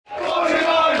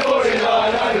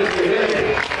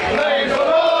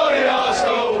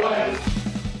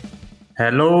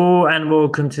Hello and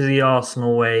welcome to the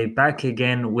Arsenal Way, back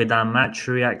again with our match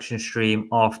reaction stream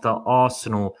after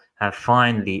Arsenal have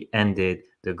finally ended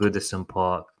the Goodison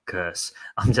Park curse.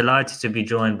 I'm delighted to be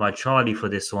joined by Charlie for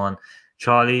this one.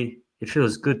 Charlie, it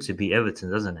feels good to beat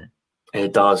Everton, doesn't it?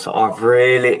 It does.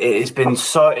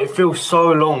 It feels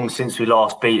so long since we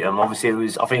last beat them. Obviously,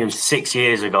 I think it was 6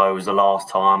 years ago was the last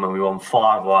time, and we won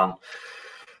 5-1.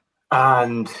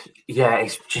 And yeah,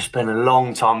 it's just been a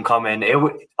long time coming.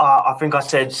 I think I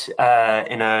said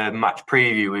in a match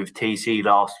preview with TC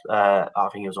I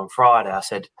think it was on Friday, I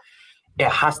said, it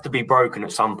has to be broken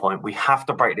at some point. We have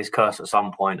to break this curse at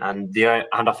some point. And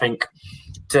I think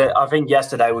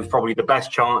yesterday was probably the best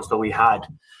chance that we had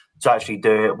to actually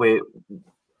do it.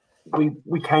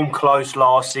 We came close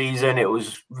last season. It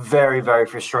was very, very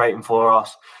frustrating for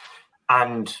us.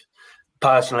 And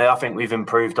personally, I think we've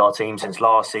improved our team since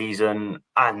last season.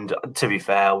 And to be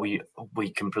fair, we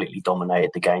completely dominated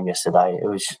the game yesterday.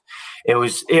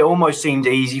 It almost seemed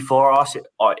easy for us.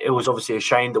 It was obviously a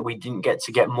shame that we didn't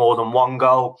get more than one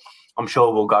goal. I'm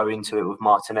sure we'll go into it with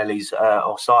Martinelli's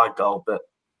offside goal, but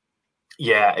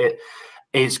yeah,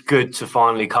 it's good to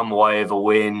finally come away with a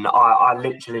win. I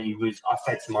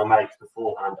said to my mates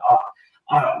beforehand,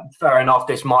 fair enough,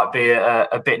 this might be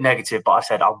a bit negative, but I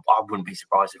said I wouldn't be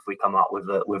surprised if we come up with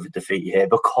a defeat here,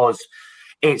 because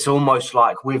it's almost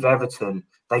like with Everton,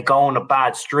 they go on a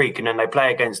bad streak and then they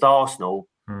play against Arsenal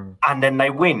and then they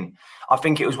win. I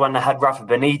think it was when they had Rafa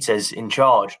Benitez in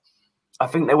charge. I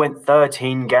think they went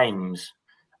 13 games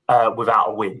without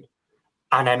a win.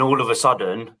 And then all of a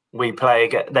sudden, they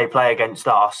play against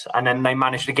us, and then they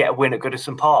manage to get a win at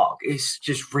Goodison Park. It's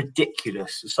just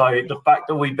ridiculous. So the fact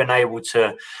that we've been able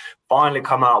to finally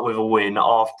come out with a win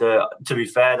after, to be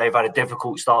fair, they've had a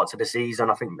difficult start to the season.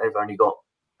 I think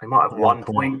they might have 1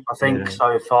 point, I think,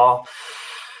 so far.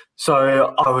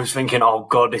 So I was thinking, oh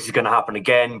God, this is going to happen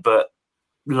again. But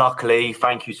luckily,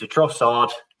 thank you to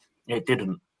Trossard, it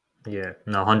didn't. Yeah,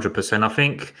 no, 100%. I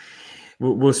think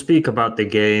we'll speak about the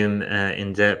game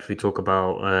in depth. We talk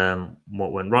about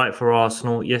what went right for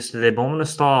Arsenal yesterday, but I want to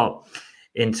start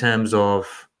in terms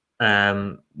of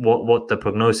what the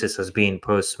prognosis has been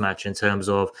post-match, in terms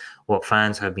of what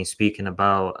fans have been speaking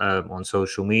about on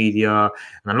social media.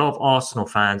 And a lot of Arsenal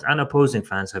fans and opposing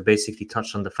fans have basically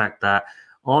touched on the fact that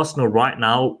Arsenal right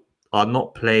now are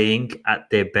not playing at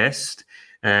their best.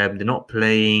 They're not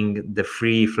playing the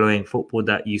free-flowing football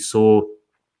that you saw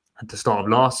at the start of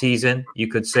last season, you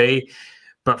could say.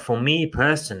 But for me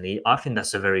personally, I think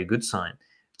that's a very good sign,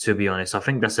 to be honest. I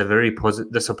think that's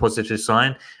a positive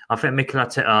sign. I think Mikel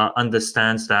Arteta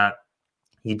understands that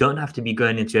you don't have to be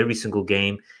going into every single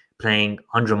game playing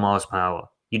 100 miles per hour.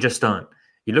 You just don't.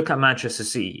 You look at Manchester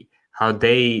City, how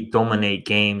they dominate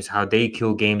games, how they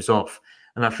kill games off.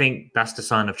 And I think that's the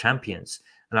sign of champions.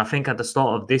 And I think at the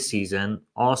start of this season,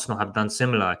 Arsenal have done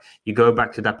similar. You go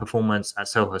back to that performance at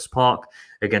Selhurst Park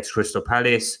against Crystal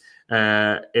Palace.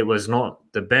 It was not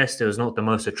the best. It was not the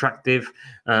most attractive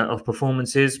of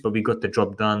performances, but we got the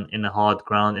job done in a hard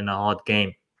ground, in a hard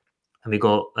game. And we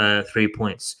got 3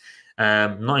 points.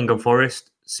 Nottingham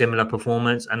Forest, similar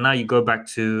performance. And now you go back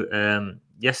to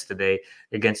yesterday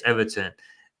against Everton.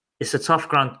 It's a tough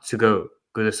ground to go,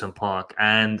 Goodison Park,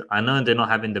 and I know they're not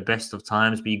having the best of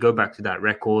times, but you go back to that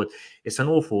record, it's an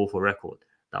awful record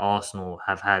that Arsenal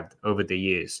have had over the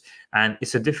years, and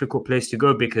it's a difficult place to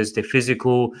go because they're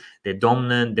physical, they're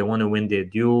dominant, they want to win their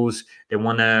duels, they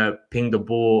want to ping the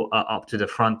ball up to the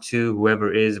front to whoever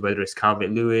it is, whether it's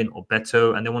Calvert-Lewin or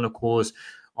Beto, and they want to cause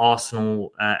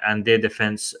Arsenal and their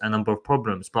defense a number of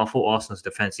problems. But I thought Arsenal's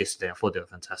defense yesterday, I thought they were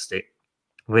fantastic.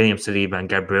 William Saliba and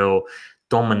Gabriel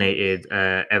dominated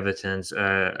Everton's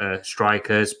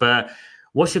strikers. But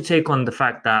what's your take on the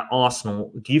fact that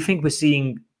Arsenal, do you think we're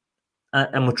seeing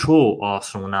a mature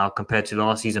Arsenal now compared to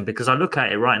last season? Because I look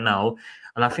at it right now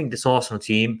and I think this Arsenal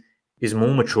team is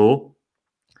more mature.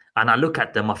 And I look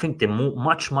at them, I think they're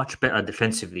much better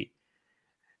defensively.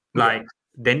 Like,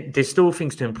 then there's still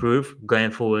things to improve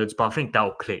going forwards, but I think that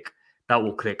will click. That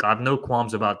will click. I have no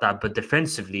qualms about that. But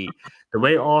defensively, the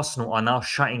way Arsenal are now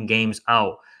shutting games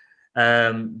out,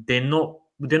 they're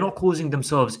not causing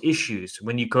themselves issues.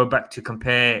 When you go back to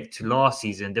compare to last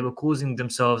season, they were causing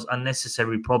themselves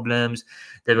unnecessary problems.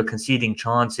 They were conceding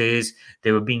chances.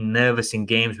 They were being nervous in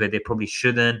games where they probably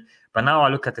shouldn't. But now I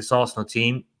look at this Arsenal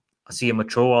team, I see a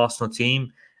mature Arsenal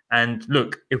team. And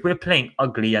look, if we're playing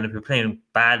ugly and if we're playing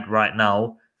bad right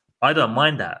now, I don't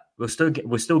mind that. We're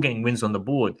still getting wins on the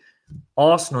board.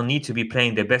 Arsenal need to be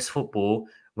playing their best football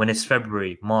when it's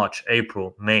February, March,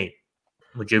 April, May.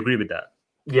 Would you agree with that?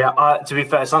 Yeah, to be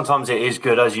fair, sometimes it is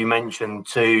good, as you mentioned,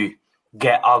 to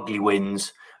get ugly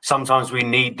wins sometimes we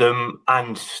need them,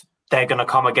 and they're going to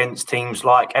come against teams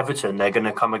like Everton. They're going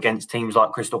to come against teams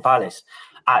like Crystal Palace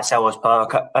at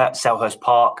Selhurst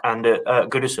Park and at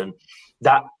Goodison.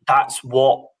 That's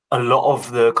what a lot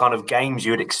of the kind of games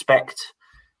you'd expect.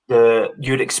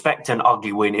 You'd expect an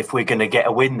ugly win if we're going to get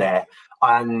a win there.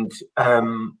 And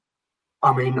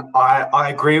I mean, I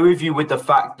agree with you with the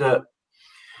fact that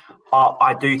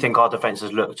I do think our defence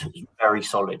has looked very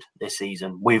solid this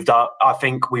season. I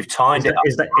think we've timed it.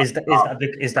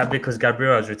 Is that because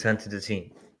Gabriel has returned to the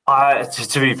team?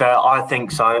 To be fair, I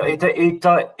think so.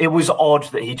 It was odd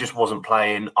that he just wasn't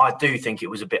playing. I do think it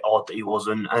was a bit odd that he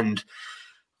wasn't. And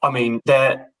I mean,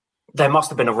 there must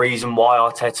have been a reason why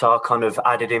Arteta kind of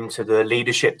added him to the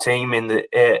leadership team in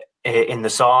the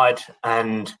side,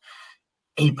 and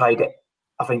he played it.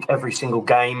 I think every single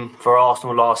game for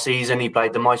Arsenal last season. He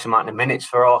played the most amount of minutes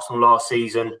for Arsenal last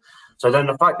season. So then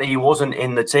the fact that he wasn't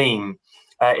in the team,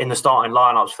 in the starting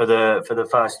lineups for the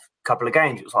first couple of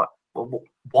games, it was like, well,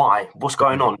 why? What's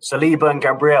going on? Saliba and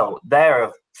Gabriel, they're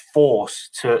a force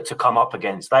to come up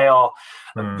against. They are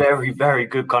a very, very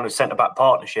good kind of centre-back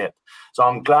partnership. So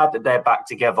I'm glad that they're back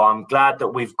together. I'm glad that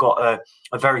we've got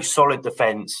a very solid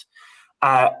defence.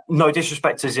 No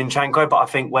disrespect to Zinchenko, but I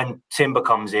think when Timber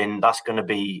comes in, that's going to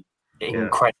be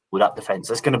incredible, that defence.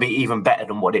 That's going to be even better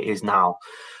than what it is now.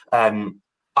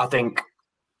 I think,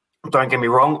 don't get me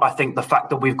wrong, I think the fact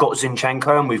that we've got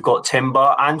Zinchenko and we've got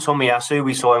Timber and Tomiyasu,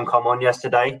 we saw him come on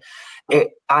yesterday,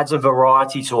 it adds a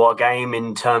variety to our game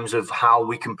in terms of how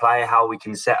we can play, how we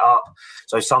can set up.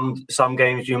 So some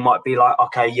games you might be like,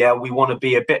 okay, yeah, we want to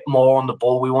be a bit more on the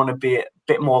ball. We want to be a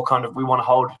bit more we want to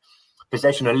hold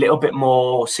possession a little bit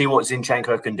more, see what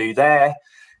Zinchenko can do there.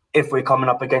 If we're coming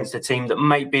up against a team that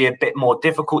may be a bit more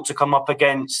difficult to come up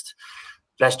against,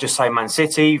 let's just say Man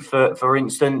City, for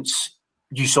instance,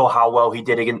 you saw how well he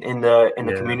did in the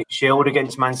Community Shield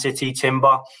against Man City,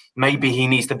 Timber. Maybe he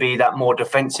needs to be that more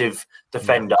defensive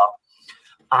defender.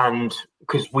 And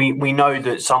because we know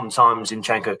that sometimes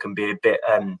Zinchenko can be a bit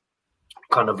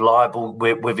kind of liable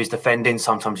with his defending.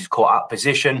 Sometimes he's caught out of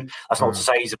position. That's not to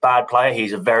say he's a bad player.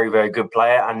 He's a very, very good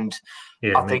player. And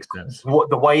I think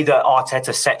the way that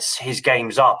Arteta sets his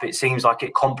games up, it seems like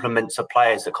it complements the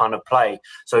players that kind of play.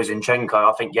 So Zinchenko,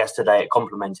 I think yesterday it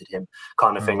complemented him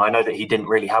kind of thing. I know that he didn't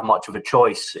really have much of a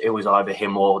choice. It was either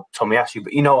him or Tomiyasu,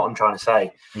 but you know what I'm trying to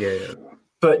say. Yeah.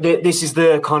 But this is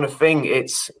the kind of thing.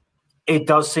 It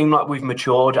does seem like we've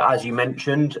matured, as you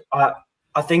mentioned.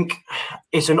 I think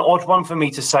it's an odd one for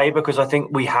me to say because I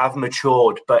think we have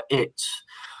matured, but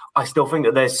I still think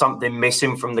that there's something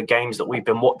missing from the games that we've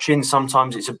been watching.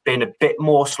 Sometimes it's been a bit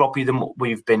more sloppy than what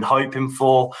we've been hoping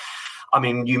for. I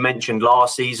mean, you mentioned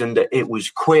last season that it was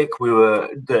quick.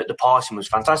 The passing was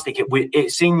fantastic.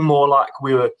 It seemed more like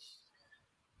we were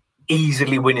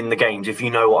easily winning the games, if you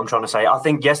know what I'm trying to say. I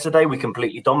think yesterday we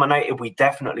completely dominated. We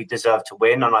definitely deserved to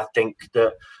win. And I think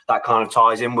that kind of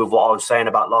ties in with what I was saying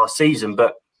about last season.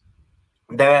 But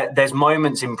there's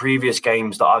moments in previous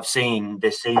games that I've seen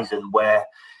this season where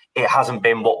it hasn't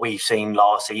been what we've seen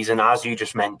last season, as you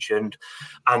just mentioned.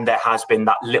 And there has been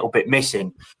that little bit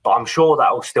missing. But I'm sure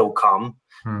that will still come.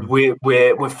 We're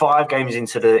 5 games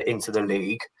into the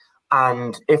league.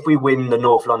 And if we win the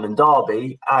North London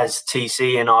derby, as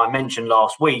TC and I mentioned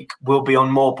last week, we'll be on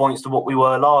more points than what we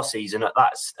were last season at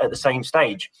the same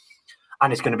stage.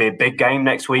 And it's going to be a big game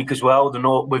next week as well.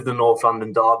 With the North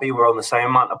London derby, we're on the same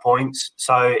amount of points.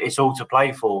 So it's all to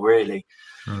play for, really.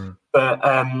 But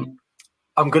I'm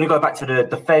going to go back to the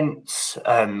defence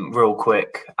real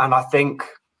quick. And I think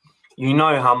you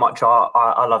know how much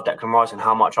I love Declan Rice and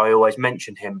how much I always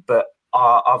mention him. But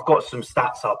I've got some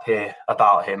stats up here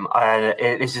about him.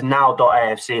 This is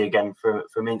now.afc again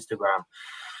from Instagram.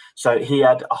 So he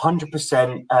had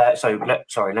 100%.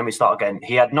 Let me start again.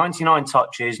 He had 99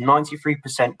 touches,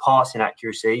 93% passing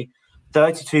accuracy,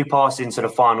 32 passes into the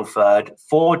final third,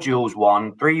 4 duels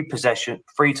won, 3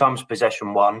 times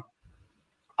possession won,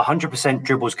 100%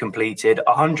 dribbles completed,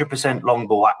 100% long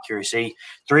ball accuracy,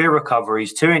 3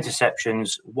 recoveries, 2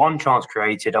 interceptions, 1 chance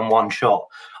created, and 1 shot.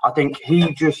 I think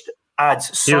he just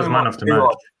adds so much. He was man of the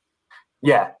match.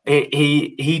 Yeah,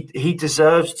 he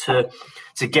deserves to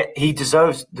get. He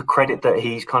deserves the credit that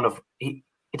he's kind of.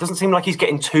 It doesn't seem like he's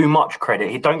getting too much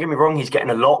credit. Don't get me wrong; he's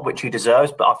getting a lot, which he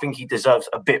deserves. But I think he deserves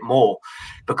a bit more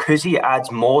because he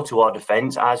adds more to our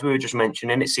defence. As we were just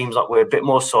mentioning, it seems like we're a bit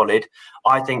more solid.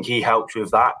 I think he helps with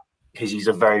that because he's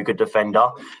a very good defender.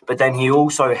 But then he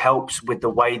also helps with the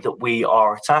way that we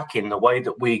are attacking, the way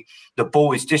that the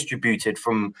ball is distributed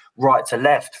from right to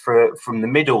left, from the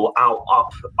middle out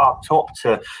up top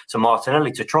to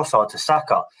Martinelli, to Trossard, to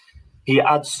Saka. he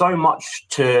adds so much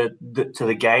to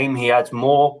the game. He adds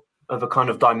more of a kind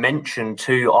of dimension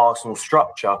to Arsenal's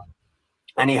structure,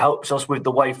 and he helps us with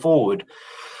the way forward.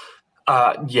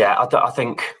 I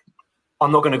think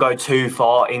I'm not going to go too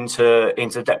far into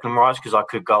Declan Rice because I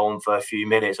could go on for a few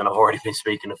minutes, and I've already been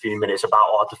speaking a few minutes about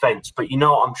our defence. But you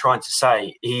know what I'm trying to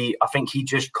say? I think he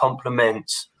just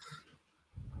complements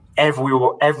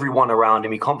everyone around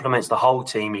him. He complements the whole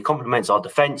team. He complements our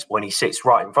defence when he sits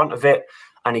right in front of it,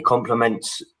 and he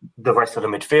complements the rest of the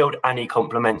midfield, and he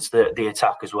complements the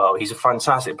attack as well. He's a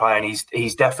fantastic player, and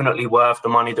he's definitely worth the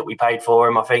money that we paid for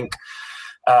him. I think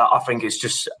it's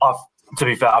just. To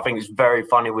be fair, I think it's very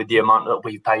funny with the amount that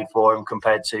we've paid for him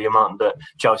compared to the amount that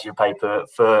Chelsea have paid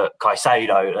for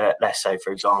Caicedo, let's say,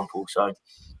 for example. So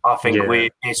I think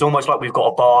it's almost like we've got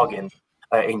a bargain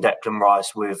in Declan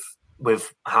Rice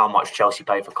with how much Chelsea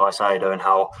paid for Caicedo and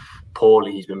how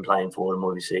poorly he's been playing for them,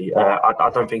 obviously. I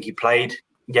don't think he played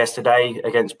yesterday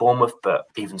against Bournemouth, but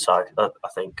even so, I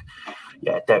think,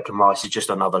 Declan Rice is just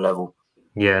another level.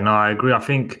 Yeah, no, I agree. I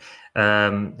think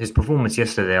his performance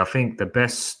yesterday, I think the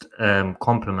best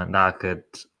compliment that I could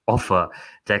offer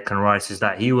Declan Rice is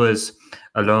that he was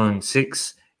a lone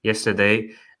six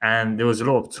yesterday, and there was a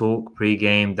lot of talk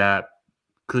pre-game that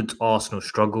could Arsenal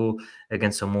struggle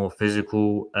against a more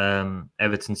physical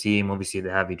Everton team. Obviously, they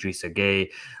have Idrissa Gueye,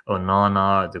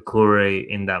 Onana, Doucouré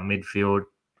in that midfield,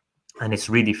 and it's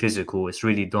really physical. It's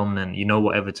really dominant. You know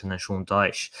what Everton and Sean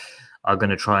Dyche are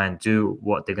going to try and do,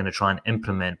 what they're going to try and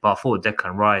implement. But I thought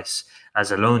Declan Rice,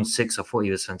 as a lone six, I thought he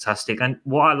was fantastic. And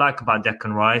what I like about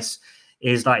Declan Rice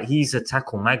is, like, he's a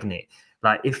tackle magnet.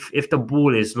 Like, if the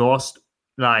ball is lost,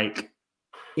 like,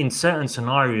 in certain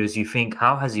scenarios, you think,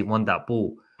 how has he won that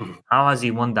ball? How has he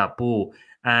won that ball?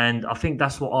 And I think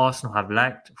that's what Arsenal have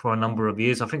lacked for a number of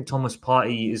years. I think Thomas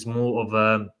Partey is more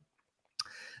of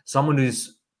someone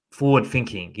who's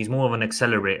forward-thinking. He's more of an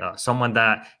accelerator, someone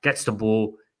that gets the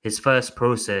ball. His first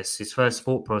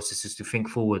thought process is to think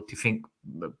forward,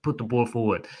 put the ball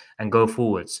forward and go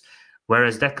forwards.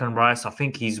 Whereas Declan Rice, I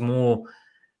think he's more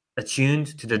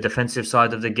attuned to the defensive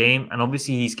side of the game. And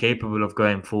obviously he's capable of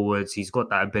going forwards. He's got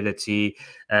that ability.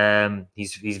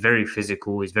 He's very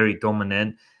physical. He's very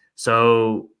dominant.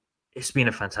 So it's been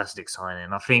a fantastic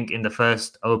signing. I think in the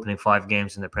first opening 5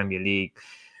 games in the Premier League,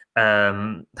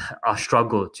 I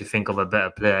struggle to think of a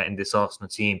better player in this Arsenal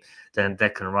team than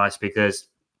Declan Rice, because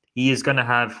he is going to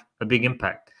have a big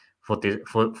impact for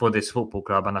this football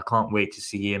club, and I can't wait to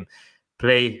see him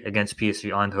play against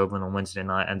PSV Eindhoven on Wednesday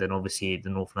night, and then obviously the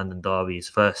North London derby is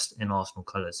first in Arsenal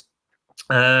colours.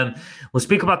 We'll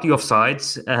speak about the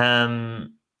offsides.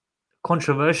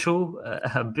 Controversial,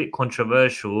 a bit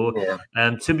controversial.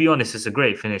 Yeah. To be honest, it's a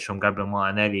great finish from Gabriel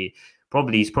Martinelli.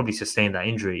 He's probably sustained that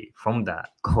injury from that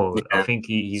goal. Yeah. I think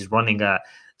he's running at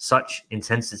such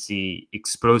intensity,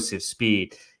 explosive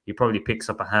speed. He probably picks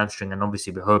up a hamstring, and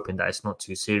obviously we're hoping that it's not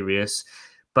too serious.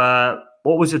 But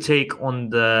what was your take on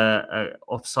the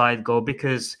offside goal?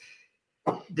 Because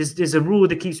there's a rule,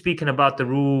 they keep speaking about the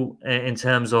rule in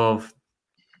terms of,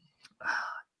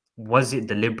 was it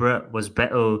deliberate? Was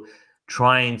Beto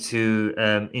trying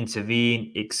to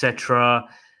intervene, etc.?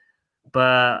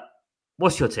 But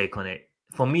what's your take on it?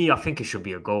 For me, I think it should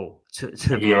be a goal,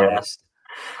 to be honest.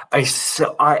 It's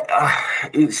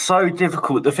so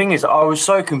difficult. The thing is, I was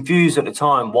so confused at the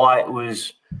time why it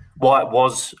was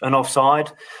an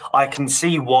offside. I can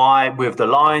see why with the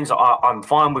lines. I'm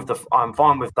fine with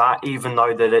that, even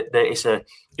though that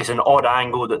it's an odd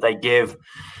angle that they give.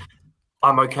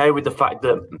 I'm okay with the fact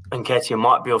that Nketiah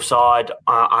might be offside.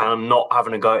 I'm not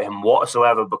having a go at him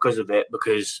whatsoever because of it.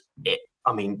 Because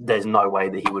there's no way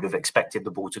that he would have expected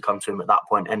the ball to come to him at that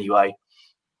point anyway.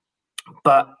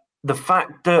 But the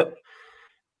fact that,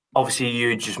 obviously,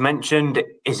 you just mentioned,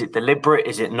 is it deliberate?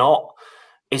 Is it not?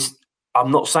 I'm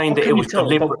not saying that it was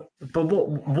deliberate. But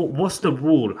what's the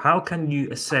rule? How can you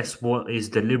assess what is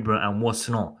deliberate and what's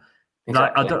not?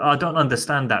 Exactly. Like, I don't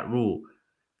understand that rule.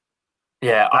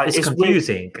 Yeah, it's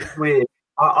confusing. Weird.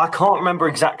 I can't remember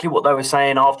exactly what they were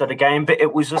saying after the game, but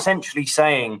it was essentially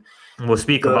saying... We'll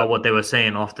speak about what they were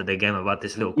saying after the game about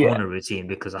this little corner routine,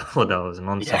 because I thought that was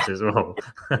nonsense as well.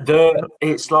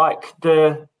 It's like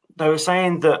they were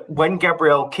saying that when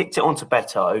Gabriel kicked it onto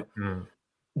Beto,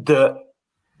 that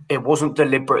it wasn't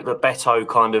deliberate that Beto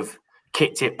kind of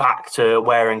kicked it back to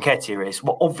where Nketiah is.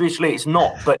 Well, obviously it's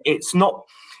not, but it's not.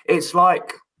 It's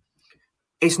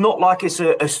not like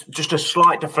it's just a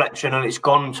slight deflection and it's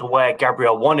gone to where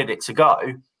Gabriel wanted it to go.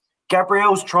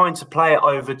 Gabriel's trying to play it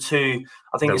over to,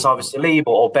 I think it's either Saliba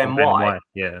or Ben White.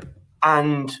 Yeah.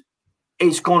 And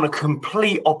it's gone a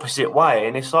complete opposite way.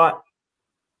 And it's like,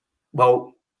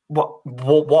 well,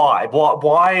 Why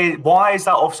is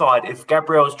that offside if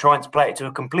Gabriel's trying to play it to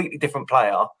a completely different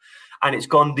player and it's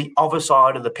gone the other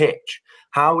side of the pitch?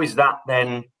 How is that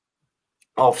then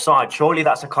offside? Surely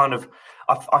that's a kind of,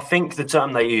 I think the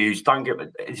term they use,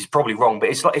 it's probably wrong, but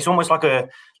it's almost like a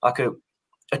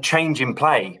change in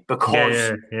play,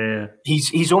 because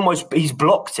he's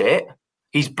blocked it.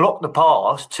 He's blocked the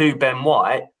pass to Ben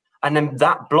White, and then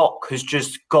that block has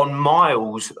just gone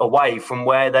miles away from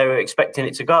where they were expecting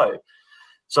it to go.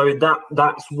 So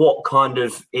that's what kind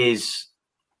of is.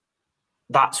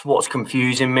 That's what's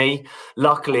confusing me.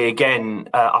 Luckily, again,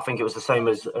 I think it was the same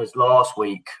as last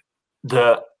week,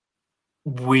 that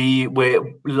we're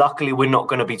not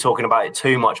going to be talking about it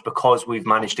too much because we've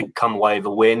managed to come away with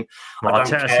a win. Well,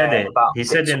 Arteta said it. He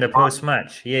said in the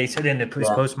post-match. Yeah, he said in the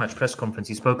post-match press conference,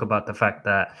 he spoke about the fact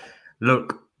that,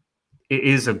 look, it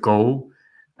is a goal,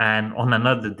 and on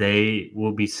another day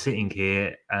we'll be sitting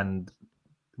here and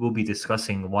we'll be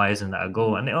discussing why isn't that a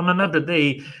goal. And on another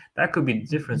day, that could be the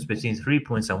difference between 3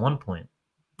 points and 1 point.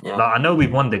 Yeah. Like, I know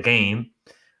we've won the game,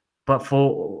 but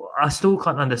I still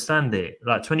can't understand it.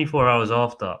 Like 24 hours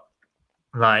after,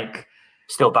 like,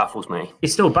 still baffles me. It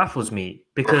still baffles me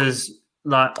because,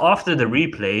 like, after the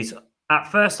replays, at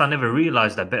first I never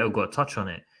realized that Beto got a touch on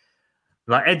it.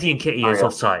 Like, Eddie Nketiah is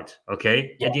offside,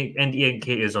 okay? Yeah. Eddie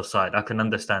Nketiah is offside. I can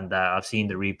understand that. I've seen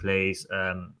the replays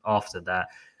after that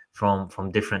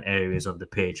from different areas of the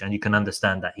pitch, and you can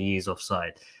understand that he is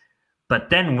offside. But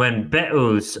then when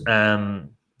Beto's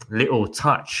little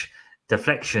touch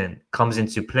deflection comes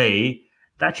into play,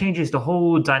 that changes the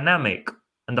whole dynamic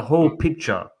and the whole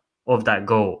picture of that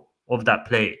goal, of that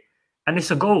play. And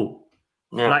it's a goal.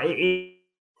 Yeah. Like,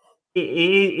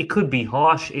 it could be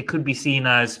harsh. It could be seen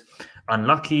as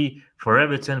unlucky for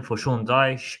Everton, for Sean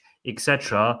Dyche,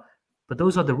 etc. But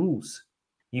those are the rules.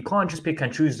 You can't just pick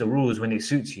and choose the rules when it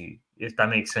suits you, if that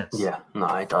makes sense. Yeah, no,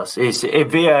 it does.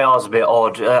 VAR is a bit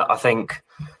odd. I think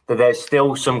that there's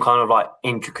still some kind of like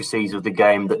intricacies of the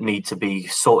game that need to be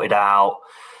sorted out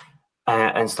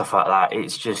and stuff like that.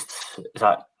 It's just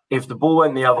like, if the ball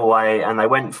went the other way and they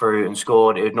went through and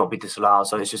scored, it would not be disallowed.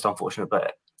 So it's just unfortunate.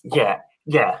 But it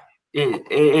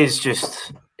is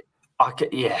just,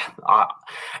 it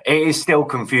is still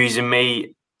confusing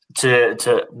me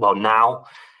to now,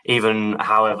 even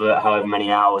however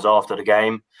many hours after the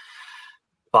game.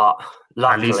 But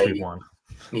luckily, at least we won.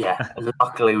 Yeah,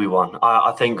 luckily we won.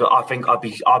 I think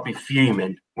I'd be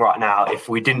fuming right now if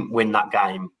we didn't win that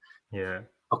game. Yeah,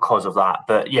 because of that.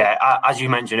 But yeah, as you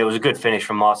mentioned, it was a good finish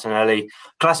from Martinelli.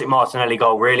 Classic Martinelli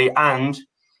goal, really, and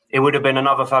it would have been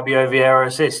another Fabio Vieira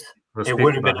assist. It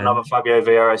would have been another Fabio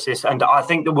Vieira assist, and I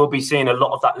think that we'll be seeing a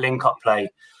lot of that link-up play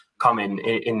coming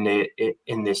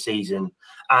in this season.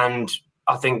 And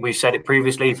I think we've said it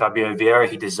previously, Fabio Vieira,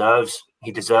 he deserved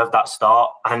that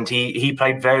start, and he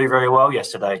played very, very well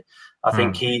yesterday. I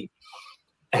think he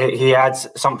adds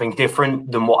something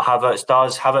different than what Havertz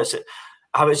does. Havertz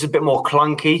is a bit more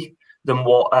clunky than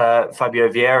what Fabio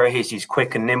Vieira is. He's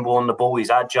quick and nimble on the ball. He's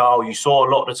agile. You saw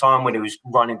a lot of the time when he was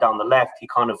running down the left,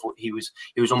 he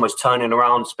was almost turning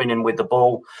around, spinning with the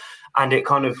ball, and it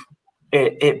kind of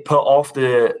it put off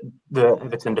the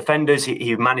Everton defenders.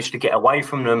 He managed to get away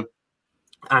from them.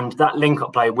 And that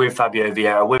link-up play with Fabio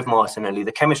Vieira, with Martinelli,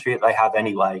 the chemistry that they have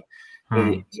anyway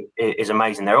is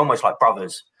amazing. They're almost like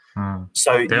brothers.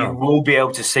 So you will be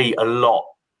able to see a lot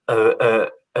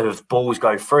of balls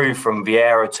go through from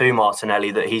Vieira to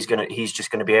Martinelli that he's just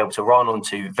going to be able to run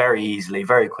onto very easily,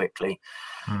 very quickly,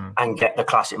 and get the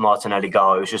classic Martinelli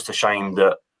goal. It was just a shame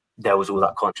that there was all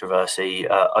that controversy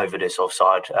over this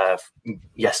offside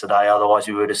yesterday. Otherwise,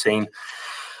 we would have seen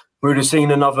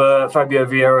another Fabio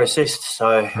Vieira assist.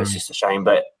 So it's just a shame.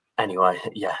 But anyway,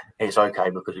 yeah, it's okay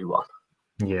because we won.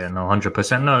 Yeah, no,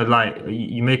 100%. No, like,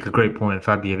 you make a great point,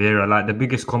 Fabio Vieira. Like, the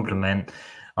biggest compliment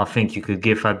I think you could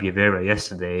give Fabio Vieira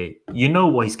yesterday, you know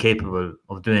what he's capable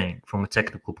of doing from a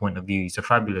technical point of view. He's a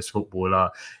fabulous footballer.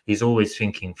 He's always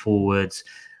thinking forwards.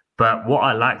 But what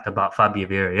I liked about Fabio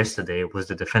Vieira yesterday was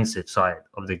the defensive side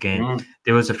of the game.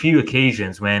 There was a few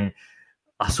occasions when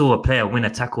I saw a player win a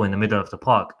tackle in the middle of the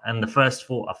park, and the first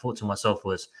thought I thought to myself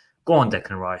was, go on,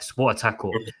 Declan Rice, what a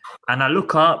tackle. And I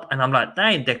look up and I'm like,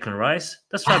 that ain't Declan Rice,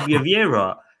 that's Fabio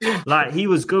Vieira. Like, he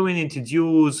was going into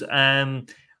duels.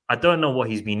 I don't know what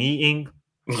he's been eating.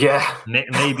 Yeah.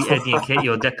 Maybe Eddie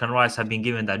Nketiah or Declan Rice have been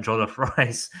given that jollof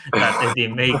rice that they've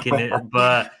been making it.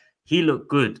 But he looked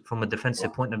good from a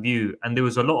defensive point of view. And there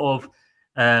was a lot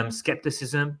of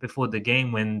skepticism before the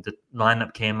game when the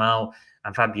lineup came out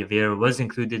and Fabio Vieira was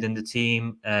included in the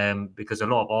team, because a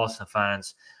lot of Arsenal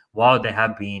fans, while they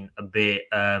have been a bit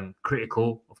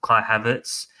critical of Kai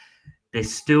Havertz, they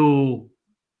still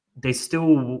they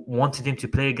still wanted him to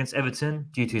play against Everton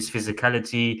due to his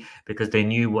physicality because they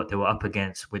knew what they were up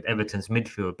against with Everton's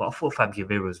midfield. But I thought Fabio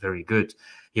Vieira was very good.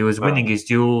 He was winning his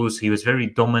duels. He was very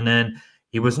dominant.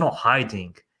 He was not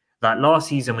hiding. Like last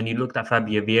season, when you looked at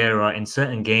Fabio Vieira in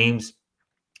certain games,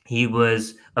 he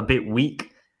was a bit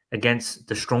weak against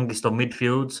the strongest of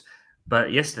midfields.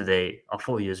 But yesterday, I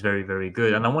thought he was very, very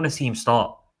good. And I want to see him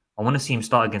start. I want to see him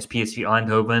start against PSV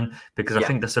Eindhoven because I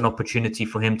think that's an opportunity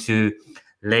for him to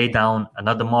lay down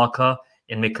another marker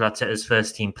in Mikel Arteta's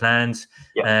first team plans.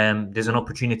 There's an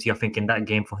opportunity, I think, in that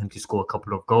game for him to score a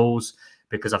couple of goals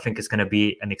because I think it's going to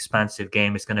be an expansive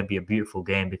game. It's going to be a beautiful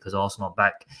game because Arsenal are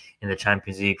back in the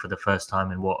Champions League for the first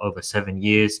time in, over 7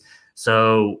 years.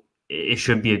 So it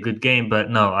should be a good game. But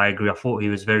no, I agree. I thought he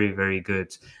was very, very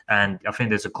good. And I think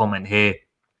there's a comment here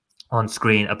on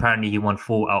screen. Apparently, he won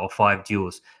 4 out of 5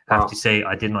 duels. I have to say,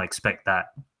 I did not expect that.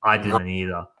 I didn't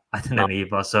either.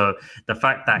 So the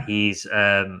fact that he's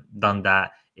done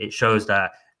that, it shows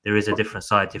that there is a different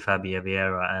side to Fabio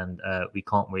Vieira, and we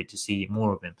can't wait to see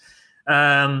more of him.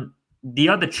 The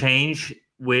other change,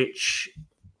 which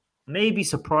maybe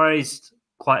surprised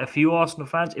quite a few Arsenal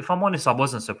fans, if I'm honest, I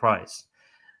wasn't surprised.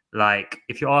 Like,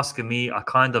 if you're asking me, I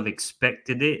kind of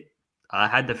expected it. I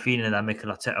had the feeling that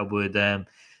Mikel Arteta would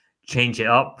change it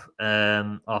up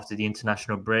after the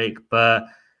international break. But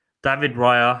David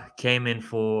Raya came in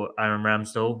for Aaron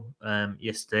Ramsdale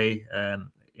yesterday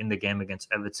in the game against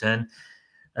Everton.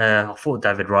 I thought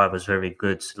David Raya was very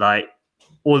good. Like,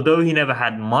 although he never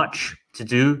had much to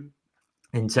do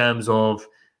in terms of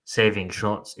saving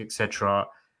shots, etc.,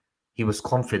 he was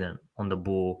confident on the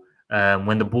ball.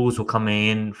 When the balls were coming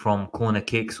in from corner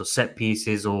kicks or set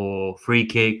pieces or free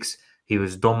kicks, he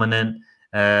was dominant.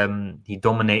 He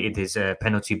dominated his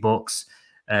penalty box.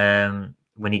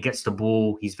 When he gets the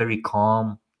ball, he's very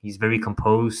calm. He's very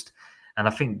composed. And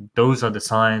I think those are the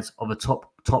signs of a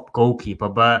top goalkeeper.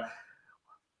 But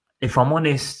if I'm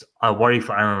honest, I worry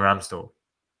for Aaron Ramsdale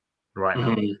right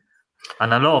now.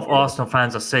 And a lot of Arsenal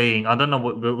fans are saying, I don't know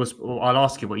what was, I'll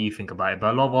ask you what you think about it,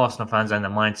 but a lot of Arsenal fans are in the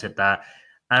mindset that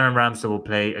Aaron Ramsdale will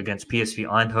play against PSV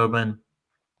Eindhoven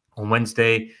on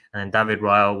Wednesday, and then David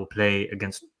Raya will play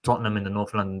against Tottenham in the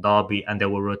North London derby, and they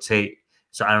will rotate.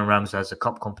 So Aaron Ramsdale has the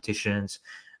cup competitions,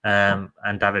 and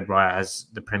David Raya has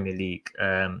the Premier League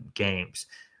games.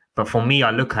 But for me,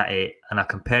 I look at it and I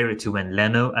compare it to when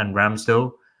Leno and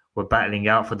Ramsdale were battling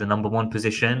out for the number 1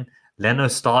 position. Leno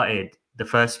started the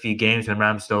first few games when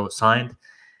Ramsdale signed,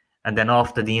 and then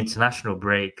after the international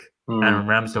break, Aaron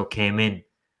Ramsdale came in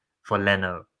for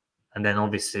Leno, and then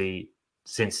obviously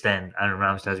since then, Aaron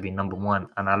Ramsdale has been number 1.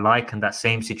 And I liken that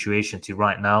same situation to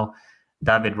right now.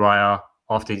 David Raya,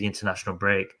 after the international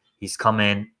break, he's come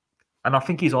in, and I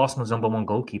think he's Arsenal's number 1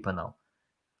 goalkeeper now.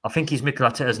 I think he's Mikel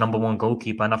Arteta's number 1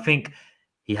 goalkeeper, and I think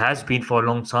he has been for a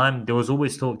long time. There was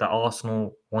always talk that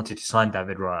Arsenal wanted to sign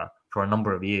David Raya for a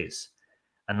number of years.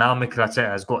 And now Mikel Arteta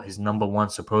has got his number 1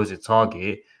 supposed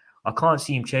target. I can't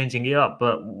see him changing it up.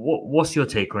 But what's your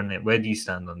take on it? Where do you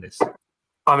stand on this?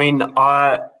 I mean,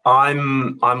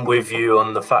 I'm with you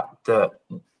on the fact that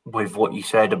with what you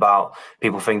said about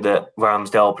people think that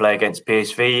Ramsdale play against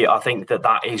PSV. I think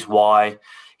that is why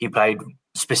he played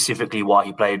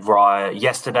Raya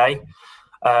yesterday.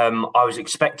 I was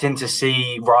expecting to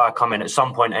see Raya come in at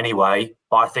some point anyway,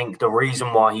 but I think the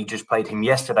reason why he just played him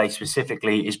yesterday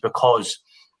specifically is because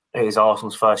it is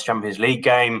Arsenal's first Champions League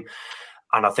game,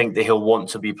 and I think that he'll want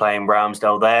to be playing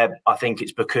Ramsdale there. I think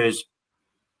it's because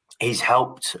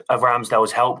Ramsdale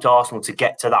has helped Arsenal to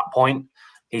get to that point.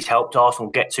 He's helped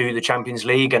Arsenal get to the Champions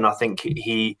League, and I think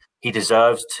he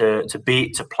deserves to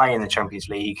play in the Champions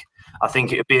League. I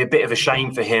think it would be a bit of a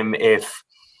shame for him if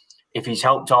he's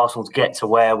helped Arsenal to get to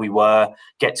where we were,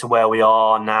 get to where we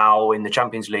are now in the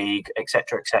Champions League,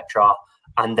 etc.,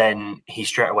 and then he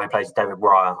straight away plays David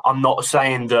Raya. I'm not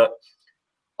saying that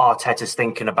Arteta's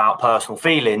thinking about personal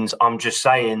feelings. I'm just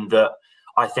saying that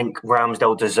I think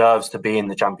Ramsdale deserves to be in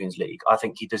the Champions League. I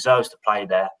think he deserves to play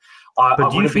there.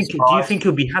 Do you think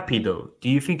he'll be happy though? Do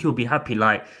you think he'll be happy?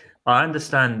 Like, I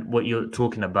understand what you're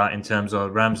talking about in terms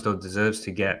of Ramsdale deserves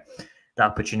to get the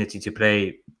opportunity to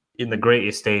play in the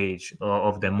greatest stage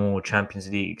of them all, Champions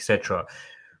League, etc.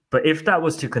 But if that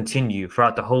was to continue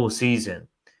throughout the whole season,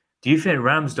 do you think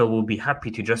Ramsdale will be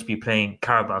happy to just be playing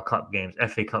Carabao Cup games,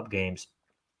 FA Cup games,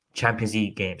 Champions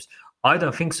League games? I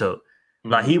don't think so.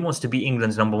 Like, he wants to be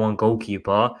England's number 1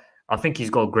 goalkeeper. I think he's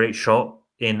got a great shot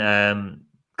in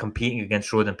competing against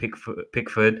Jordan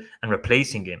Pickford and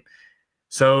replacing him.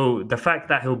 So the fact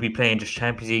that he'll be playing just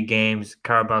Champions League games,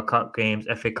 Carabao Cup games,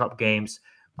 FA Cup games,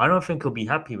 I don't think he'll be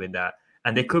happy with that.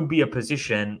 And there could be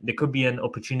an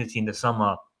opportunity in the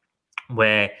summer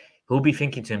where he'll be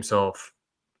thinking to himself,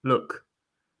 look,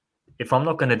 if I'm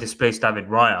not going to displace David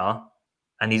Raya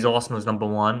and he's Arsenal's number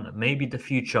one, maybe the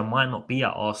future might not be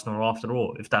at Arsenal after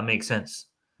all, if that makes sense.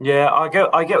 Yeah, I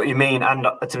get what you mean. And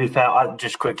to be fair,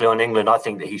 just quickly on England, I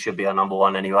think that he should be our number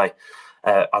one anyway.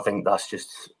 I think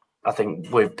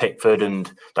with Pickford, and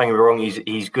don't get me wrong,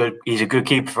 he's good. He's a good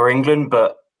keeper for England,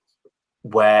 but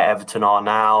where Everton are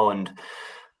now, and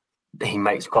he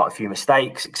makes quite a few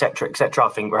mistakes, etc., etc. I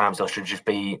think Ramsdale should just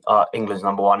be England's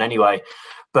number one anyway.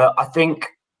 But I think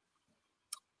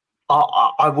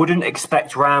I wouldn't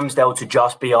expect Ramsdale to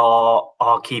just be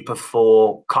our keeper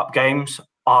for cup games.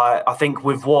 I think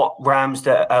with what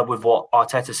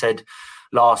Arteta said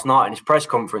last night in his press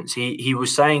conference, he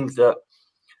was saying that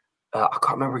I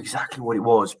can't remember exactly what it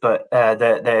was, but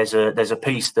there's a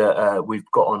piece that we've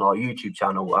got on our YouTube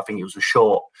channel. I think it was a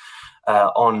short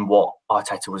on what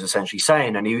Arteta was essentially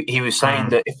saying, and he was saying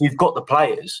that if you've got the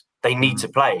players, they need to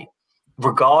play,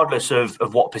 regardless of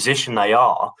what position they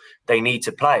are. They need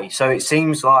to play. So it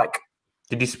seems like.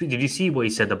 Did you see what he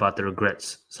said about the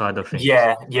regrets side of things?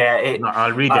 Yeah.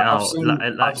 I'll read it out.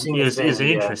 It was an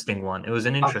interesting one. It was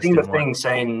an interesting one. I've seen the thing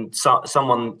saying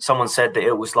someone said that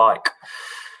it was like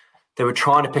they were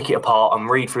trying to pick it apart and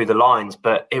read through the lines,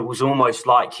 but it was almost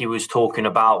like he was talking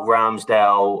about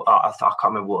Ramsdale. I can't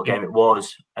remember what game it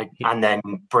was, and then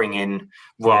bringing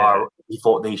Raya. Yeah. He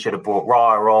thought that he should have brought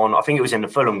Raya on. I think it was in the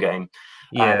Fulham game.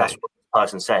 Yeah, that's what the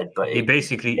person said. But he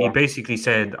basically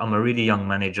said, "I'm a really young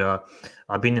manager.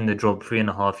 I've been in the job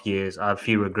 3.5 years. I have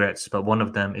few regrets, but one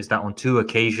of them is that on 2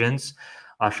 occasions,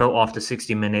 I felt after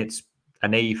 60 minutes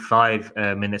and 85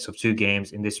 minutes of 2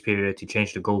 games in this period to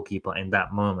change the goalkeeper in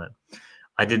that moment.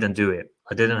 I didn't do it.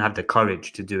 I didn't have the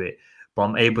courage to do it, but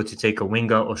I'm able to take a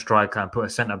winger or striker and put a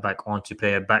centre-back on to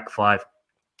play a back 5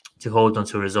 to hold on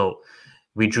to a result.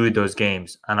 We drew those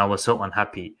games and I was so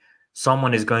unhappy.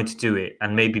 Someone is going to do it,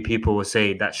 and maybe people will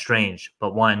say that's strange,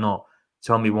 but why not?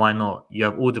 Tell me why not? You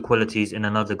have all the qualities in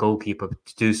another goalkeeper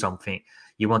to do something.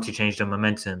 You want to change the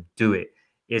momentum, do it.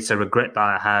 It's a regret that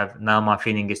I have. Now my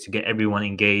feeling is to get everyone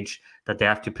engaged, that they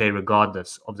have to play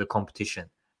regardless of the competition.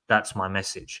 That's my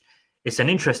message." It's an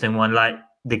interesting one. Like,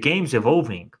 the game's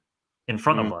evolving in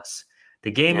front of us.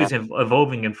 The game is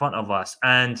evolving in front of us.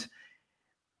 And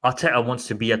Arteta wants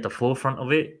to be at the forefront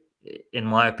of it, in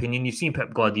my opinion. You've seen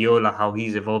Pep Guardiola, how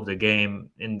he's evolved the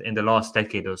game in the last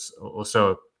decade or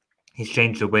so. He's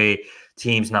changed the way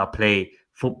teams now play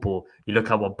football. You look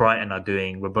at what Brighton are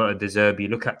doing, Roberto De Zerbi.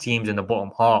 Look at teams in the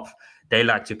bottom half. They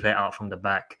like to play out from the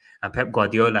back. And Pep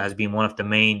Guardiola has been one of the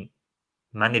main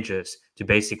managers to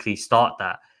basically start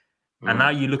that. And now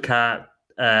you look at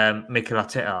Mikel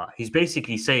Arteta. He's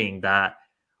basically saying that,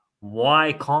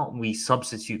 why can't we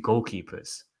substitute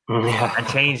goalkeepers and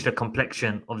change the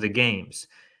complexion of the games?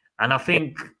 And I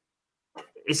think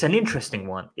it's an interesting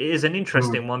one. It is an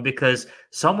interesting one because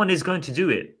someone is going to do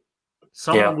it.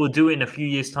 Someone will do it in a few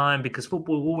years' time, because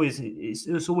football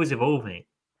it's always evolving.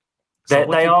 So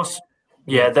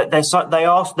they're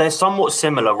somewhat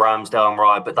similar, Ramsdale and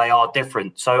Raya, but they are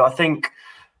different. So I think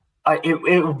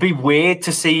it would be weird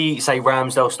to see, say,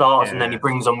 Ramsdale starts and then he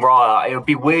brings on Raya. It would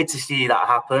be weird to see that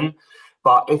happen.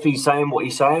 But if he's saying what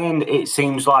he's saying, it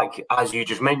seems like, as you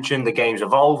just mentioned, the game's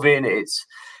evolving.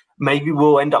 Maybe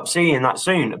we'll end up seeing that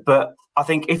soon. But I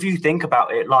think if you think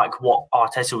about it, like what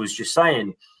Arteta was just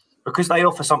saying, because they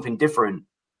offer something different,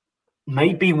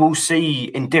 maybe we'll see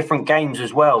in different games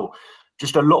as well,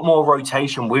 just a lot more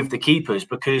rotation with the keepers,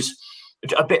 because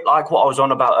a bit like what I was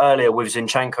on about earlier with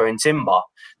Zinchenko and Timber,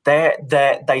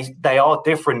 they are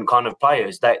different kind of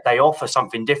players. They offer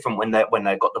something different when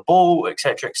they've got the ball,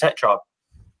 etc., etc.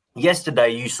 Yesterday,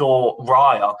 you saw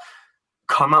Raya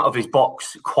come out of his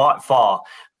box quite far,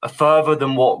 further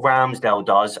than what Ramsdale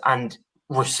does, and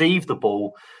receive the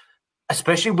ball.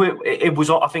 Especially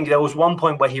I think there was one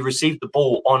point where he received the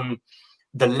ball on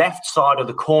the left side of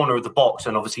the corner of the box,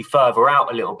 and obviously further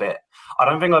out a little bit. I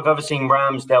don't think I've ever seen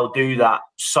Ramsdale do that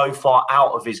so far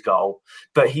out of his goal,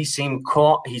 but he seemed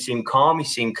calm, he seemed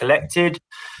collected,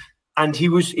 and he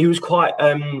was quite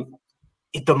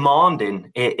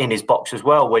demanding in his box as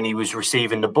well when he was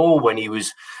receiving the ball, when he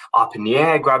was up in the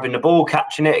air, grabbing the ball,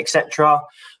 catching it, etc.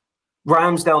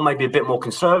 Ramsdale may be a bit more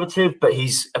conservative, but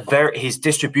his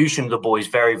distribution of the ball is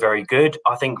very, very good.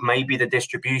 I think maybe the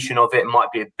distribution of it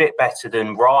might be a bit better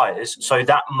than Raya's, so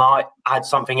that might add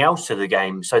something else to the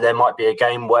game. So there might be a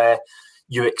game where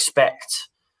you expect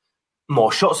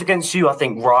more shots against you. I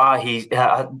think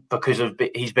Raya, because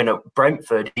he's been at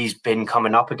Brentford, he's been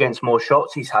coming up against more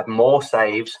shots. He's had more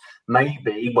saves.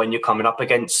 Maybe when you're coming up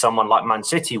against someone like Man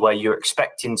City, where you're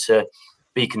expecting to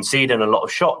be conceding a lot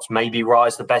of shots, maybe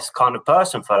Raya's the best kind of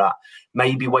person for that.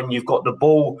 maybe when you've got the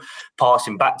ball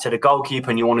passing back to the goalkeeper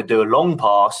and you want to do a long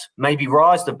pass, maybe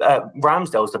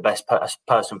Ramsdale's the best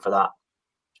person for that.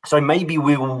 So maybe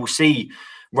we will see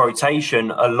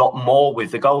rotation a lot more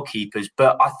with the goalkeepers.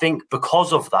 But I think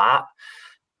because of that,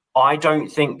 I don't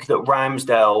think that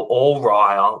Ramsdale or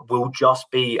Raya will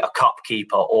just be a cup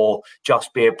keeper or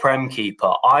just be a Prem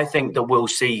keeper. I think that we'll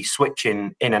see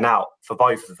switching in and out for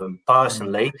both of them.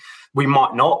 Personally, we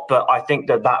might not, but I think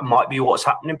that might be what's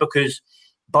happening because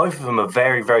both of them are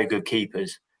very, very good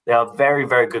keepers. They are very,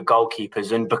 very good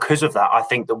goalkeepers. And because of that, I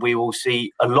think that we will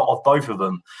see a lot of both of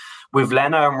them. With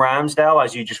Leno and Ramsdale,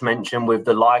 as you just mentioned, with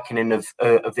the likening of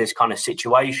this kind of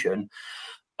situation,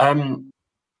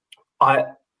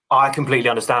 I completely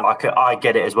understand. I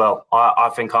get it as well. I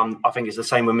think it's the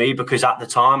same with me because at the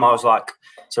time I was like,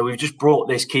 so we've just brought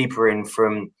this keeper in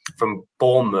from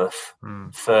Bournemouth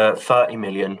for 30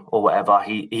 million or whatever.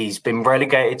 He's been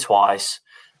relegated twice.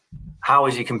 How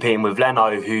is he competing with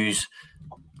Leno, who's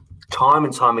time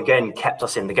and time again kept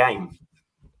us in the game?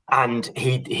 And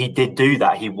he did do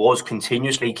that. He was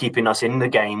continuously keeping us in the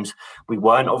games. We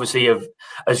weren't obviously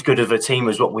as good of a team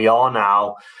as what we are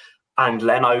now. And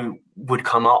Leno would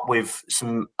come up with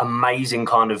some amazing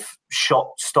kind of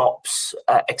shot stops,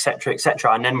 et cetera, et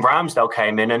cetera. And then Ramsdale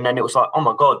came in, and then it was like, oh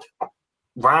my God,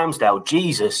 Ramsdale,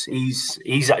 Jesus,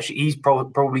 he's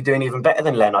probably doing even better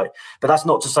than Leno. But that's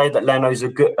not to say that Leno's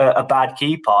a bad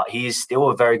keeper. He is still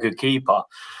a very good keeper.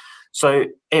 So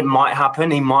it might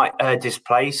happen. He might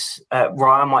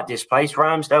Ryan might displace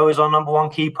Ramsdale as our number one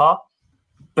keeper,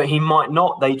 but he might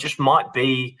not. They just might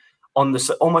be on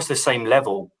almost the same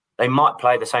level. They might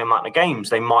play the same amount of games.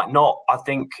 They might not. I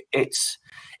think it's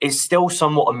still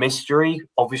somewhat a mystery.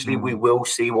 Obviously, we will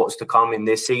see what's to come in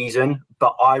this season,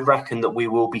 but I reckon that we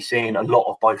will be seeing a lot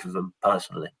of both of them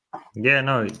personally. Yeah,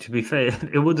 no, to be fair,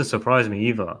 it wouldn't surprise me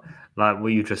either, like what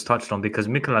you just touched on, because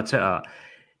Mikel Arteta,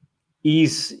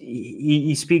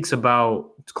 he speaks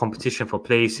about competition for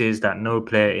places, that no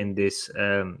player in this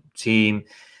team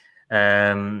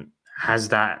has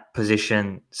that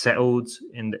position settled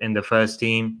in the first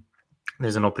team.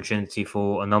 There's an opportunity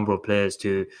for a number of players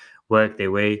to work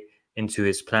their way into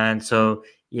his plan. So,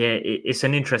 yeah, it's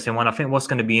an interesting one. I think what's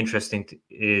going to be interesting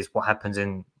is what happens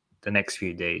in the next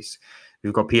few days.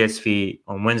 We've got PSV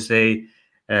on Wednesday.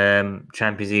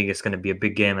 Champions League is going to be a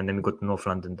big game, and then we've got the North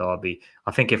London derby.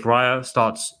 I think if Raya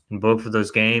starts in both of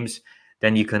those games,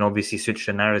 then you can obviously switch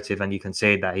the narrative and you can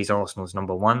say that he's Arsenal's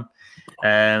number one.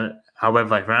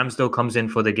 However, if Ramsdale comes in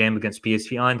for the game against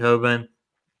PSV Eindhoven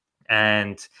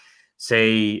and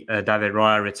say David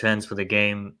Raya returns for the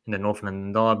game in the North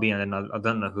London derby, and then I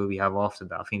don't know who we have after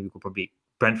that. I think we could probably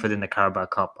Brentford in the Carabao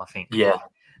Cup, I think. Yeah.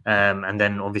 And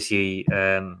then obviously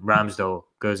Ramsdale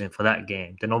goes in for that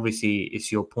game. Then obviously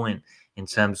it's your point in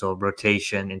terms of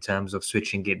rotation, in terms of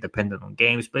switching it dependent on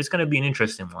games. But it's going to be an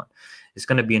interesting one.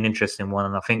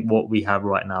 And I think what we have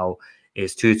right now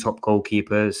is two top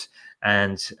goalkeepers.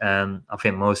 And I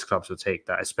think most clubs will take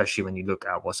that, especially when you look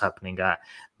at what's happening at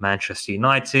Manchester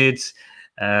United.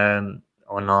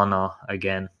 Onana,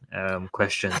 again,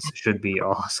 questions should be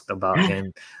asked about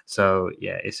him. So,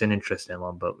 yeah, it's an interesting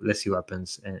one, but let's see what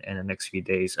happens in the next few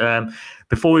days.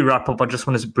 Before we wrap up, I just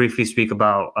want to briefly speak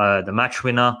about the match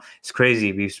winner. It's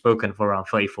crazy. We've spoken for around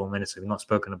 34 minutes. We've not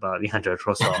spoken about Leandro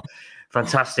Trossard.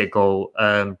 Fantastic goal.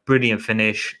 Brilliant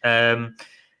finish.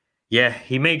 Yeah,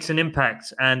 he makes an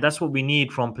impact, and that's what we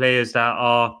need from players that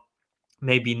are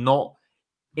maybe not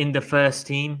in the first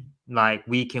team, like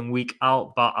week in, week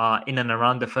out, but are in and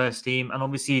around the first team. And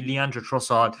obviously, Leandro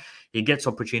Trossard, he gets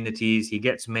opportunities, he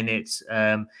gets minutes,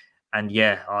 and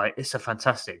yeah, it's a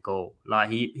fantastic goal. Like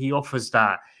he offers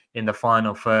that in the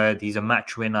final third. He's a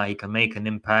match winner. He can make an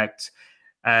impact,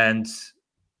 and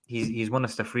he's won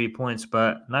us the 3 points.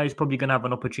 But now he's probably going to have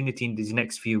an opportunity in these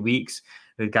next few weeks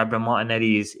with Gabriel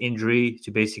Martinelli's injury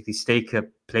to basically stake a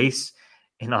place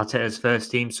in Arteta's first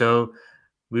team. So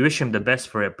we wish him the best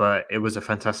for it, but it was a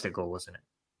fantastic goal, wasn't it?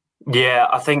 Yeah,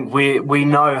 I think we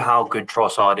know how good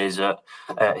Trossard is at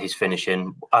his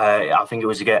finishing. I think it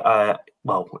was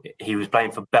he was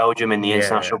playing for Belgium in the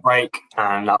international break,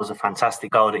 and that was a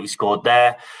fantastic goal that he scored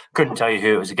there. Couldn't tell you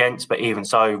who it was against, but even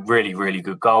so, really, really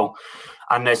good goal.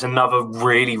 And there's another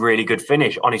really, really good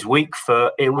finish on his weak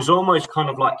foot. It was almost kind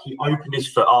of like he opened his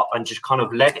foot up and just kind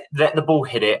of let the ball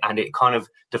hit it, and it kind of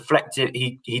deflected.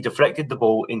 He deflected the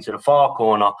ball into the far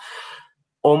corner,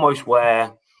 almost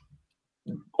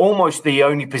the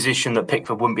only position that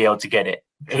Pickford wouldn't be able to get it.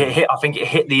 I think it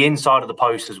hit the inside of the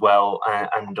post as well,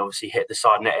 and obviously hit the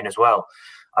side netting as well.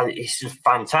 It's a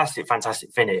fantastic,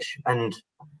 fantastic finish. And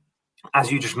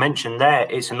as you just mentioned there,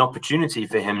 it's an opportunity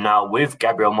for him now with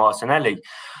Gabriel Martinelli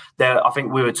I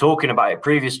think we were talking about it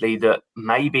previously that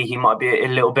maybe he might be a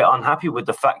little bit unhappy with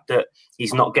the fact that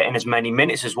he's not getting as many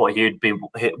minutes as what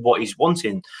he's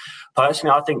wanting.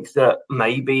 Personally, I think that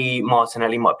maybe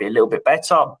Martinelli might be a little bit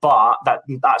better, but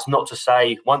that's not to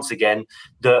say, once again,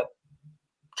 that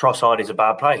Trossard is a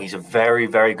bad player. He's a very,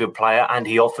 very good player, and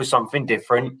he offers something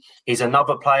different. He's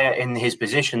another player in his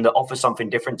position that offers something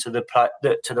different to the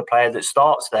player that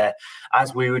starts there.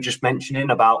 As we were just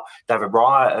mentioning about David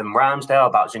Raya and Ramsdale,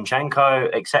 about Zinchenko,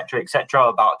 etc.,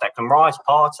 about Declan Rice,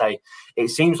 Partey. It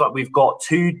seems like we've got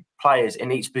two players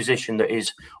in each position that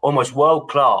is almost world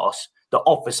class that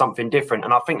offers something different,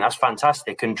 and I think that's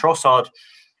fantastic. And Trossard,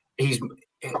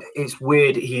 it's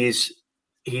weird.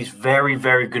 He's very,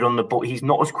 very good on the ball. He's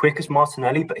not as quick as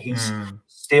Martinelli, but he's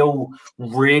still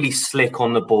really slick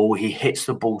on the ball. He hits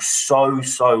the ball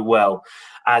so well,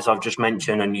 as I've just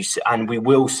mentioned, and we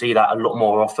will see that a lot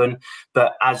more often.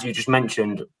 But as you just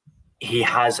mentioned, he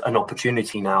has an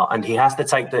opportunity now, and he has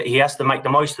to make the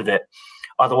most of it.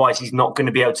 Otherwise, he's not going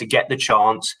to be able to get the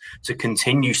chance to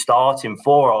continue starting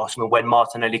for Arsenal when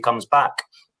Martinelli comes back.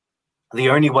 The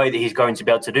only way that he's going to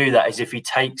be able to do that is if he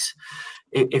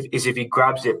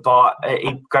grabs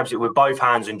it with both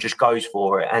hands and just goes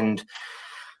for it. And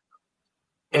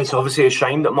it's obviously a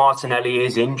shame that Martinelli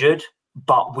is injured,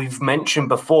 but we've mentioned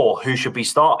before who should be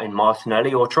starting,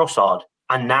 Martinelli or Trossard.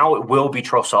 And now it will be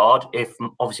Trossard if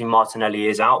obviously Martinelli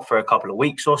is out for a couple of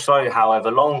weeks or so,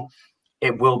 however long,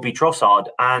 it will be Trossard.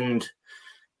 And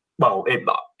well, it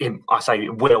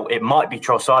might be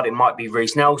Trossard, it might be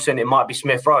Reece Nelson, it might be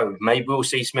Smith Rowe. Maybe we'll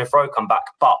see Smith Rowe come back.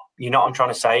 But you know what I'm trying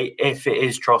to say? If it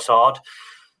is Trossard,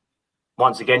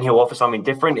 once again, he'll offer something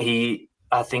different.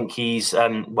 I think he's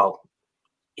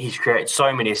created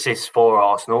so many assists for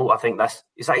Arsenal. I think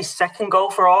is that his second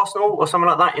goal for Arsenal or something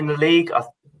like that in the league?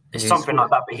 It's something like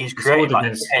that, but he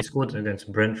scored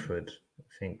against Brentford, I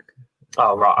think.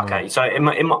 Oh, right. Okay. So I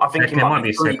think it might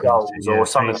be 3 goals or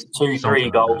something, 2-3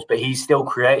 goals, but he's still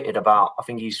created about, I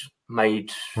think he's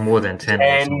made more than 10,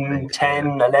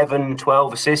 11,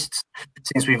 12 assists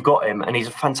since we've got him. And he's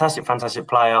a fantastic, fantastic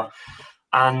player.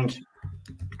 And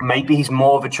maybe he's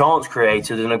more of a chance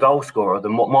creator than a goal scorer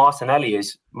than what Martinelli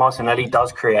is. Martinelli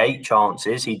does create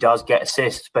chances. He does get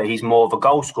assists, but he's more of a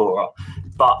goal scorer.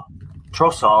 But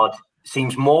Trossard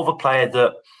seems more of a player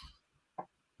that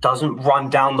doesn't run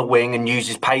down the wing and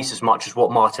uses pace as much as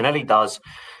what Martinelli does.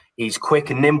 He's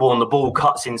quick and nimble on the ball,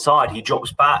 cuts inside, he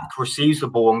drops back, receives the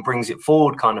ball and brings it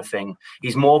forward kind of thing.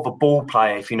 He's more of a ball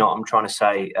player, if you know what I'm trying to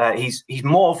say. He's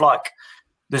more of like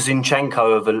the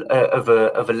Zinchenko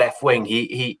of a left wing.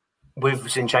 He with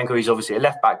Zinchenko, he's obviously a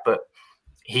left back, but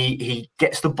he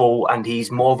gets the ball and he's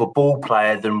more of a ball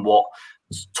player than what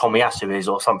Tomiyasu is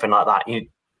or something like that.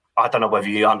 I don't know whether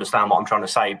you understand what I'm trying to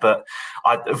say, but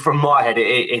from my head,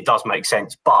 it does make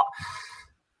sense. But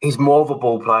he's more of a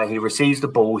ball player. He receives the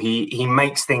ball. He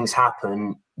makes things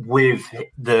happen with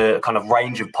the kind of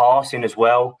range of passing as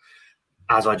well.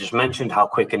 As I just mentioned, how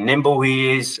quick and nimble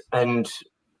he is. And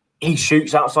he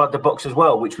shoots outside the box as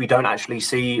well, which we don't actually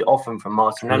see often from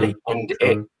Martinelli. And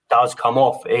it does come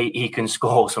off. He can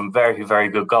score some very, very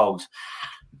good goals.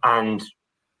 And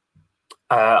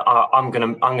I'm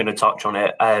gonna touch on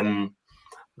it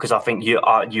because I think you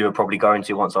are probably going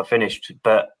to once I finished.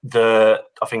 But I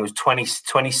think it was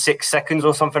 26 seconds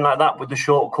or something like that with the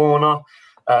short corner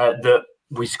that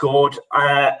we scored.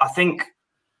 I think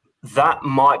that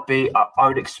might be. I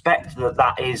would expect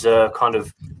that is a kind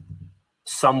of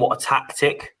somewhat a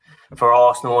tactic for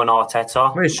Arsenal and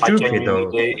Arteta. It's stupid though.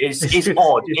 It's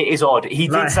odd. It is odd. He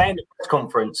did say in the press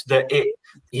conference that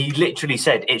he literally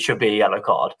said it should be a yellow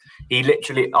card.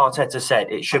 Arteta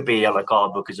said it should be a yellow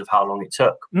card because of how long it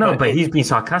took. No, but he's been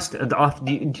sarcastic. I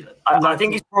think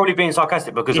he's probably being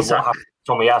sarcastic because of what happened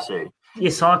to Tomiyasu.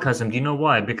 It's sarcasm. Do you know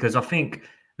why? Because I think,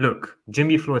 look,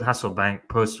 Jimmy Floyd Hasselbank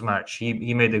post-match,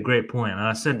 he made a great point, and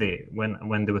I said it when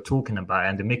they were talking about it,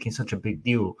 and they're making such a big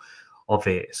deal of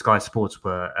it, Sky Sports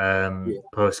were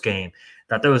post-game,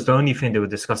 that was the only thing they were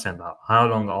discussing about. How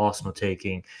long are Arsenal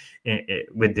taking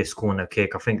with this corner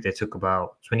kick? I think they took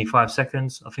about 25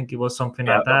 seconds. I think it was something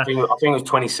like that. I think it was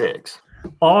 26.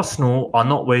 Arsenal are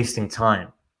not wasting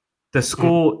time. The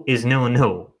score is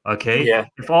 0-0, okay? Yeah.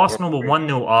 If Arsenal were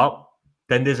 1-0 up,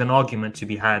 then there's an argument to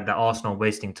be had that Arsenal are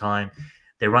wasting time.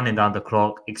 They're running down the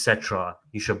clock, etc.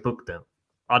 You should book them.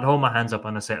 I'd hold my hands up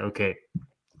and I'd say, okay,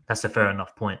 that's a fair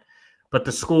enough point. But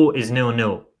the score is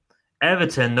 0-0.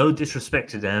 Everton, no disrespect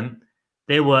to them,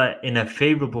 they were in a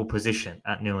favourable position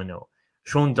at 0-0.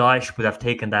 Sean Dyche would have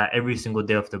taken that every single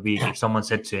day of the week if someone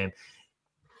said to him,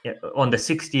 on the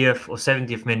 60th or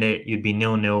 70th minute, you'd be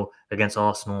 0-0 against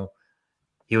Arsenal.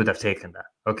 He would have taken that,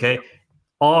 okay?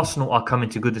 Arsenal are coming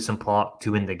to Goodison Park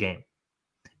to win the game.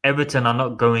 Everton are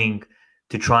not going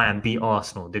to try and beat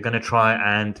Arsenal. They're going to try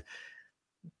and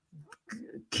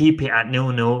keep it at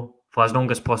 0-0 for as long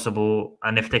as possible.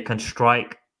 And if they can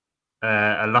strike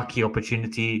a lucky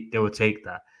opportunity, they will take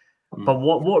that. But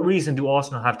what reason do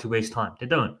Arsenal have to waste time? They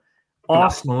don't.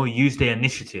 Arsenal used their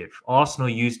initiative. Arsenal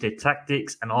used their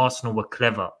tactics, and Arsenal were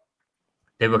clever.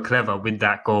 They were clever with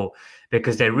that goal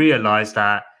because they realized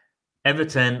that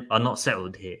Everton are not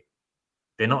settled here.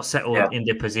 They're not settled in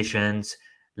their positions.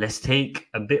 Let's take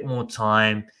a bit more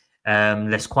time.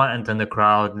 Let's quieten down the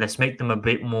crowd. Let's make them a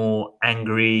bit more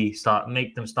angry.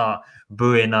 Make them start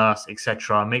booing us,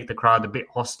 etc. Make the crowd a bit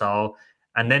hostile,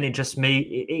 and then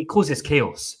it causes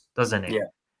chaos, doesn't it? Yeah.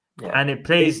 And it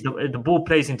plays the ball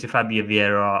plays into Fabio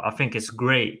Vieira. I think it's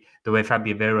great the way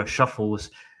Fabio Vieira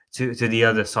shuffles to the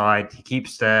other side. He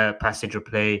keeps the passage of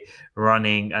play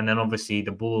running, and then obviously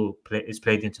the ball is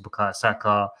played into Bukayo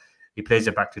Saka. He plays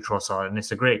it back to Trossard, and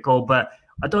it's a great goal. But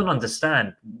I don't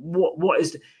understand what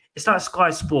is. It's like Sky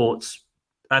Sports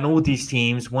and all these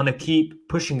teams want to keep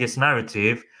pushing this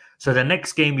narrative. So the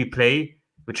next game we play,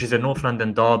 which is a North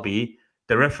London derby,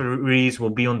 the referees will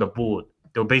be on the board.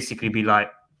 They'll basically be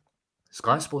like,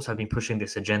 Sky Sports have been pushing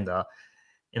this agenda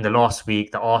in the last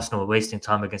week that Arsenal are wasting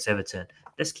time against Everton.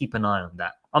 Let's keep an eye on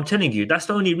that. I'm telling you, that's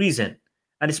the only reason.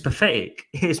 And it's pathetic.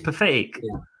 It's pathetic.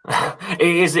 It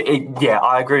is.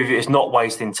 I agree with you. It's not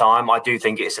wasting time. I do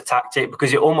think it's a tactic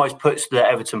because it almost puts the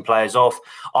Everton players off.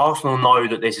 Arsenal know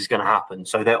that this is going to happen.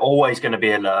 So they're always going to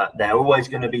be alert. They're always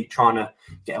going to be trying to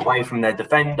get away from their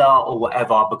defender or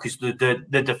whatever because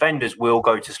the defenders will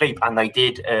go to sleep. And they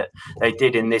did. They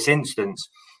did in this instance.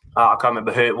 I can't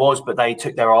remember who it was, but they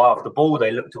took their eye off the ball.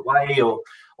 They looked away or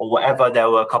whatever.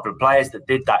 There were a couple of players that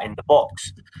did that in the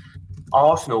box.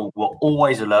 Arsenal were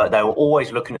always alert. They were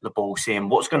always looking at the ball, seeing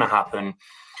what's going to happen.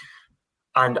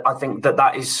 And I think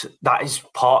that has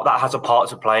a part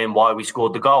to play in why we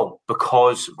scored the goal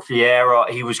because Vieira,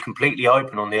 he was completely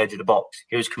open on the edge of the box.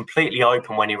 He was completely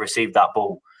open when he received that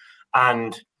ball.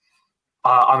 And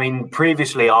I mean,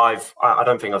 previously, I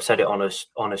don't think I've said it on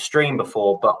a stream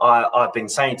before, but I've been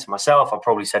saying to myself, I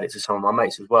probably said it to some of my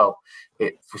mates as well.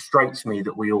 It frustrates me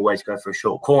that we always go for a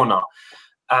short corner.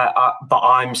 But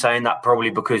I'm saying that probably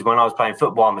because when I was playing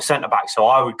football, I'm a centre-back, so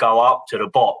I would go up to the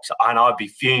box and I'd be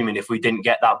fuming if we didn't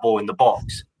get that ball in the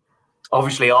box.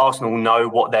 Obviously, Arsenal know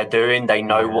what they're doing. They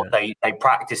know what they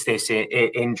practice this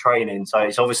in training. So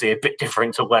it's obviously a bit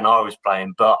different to when I was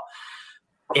playing. But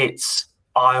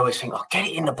I always think, get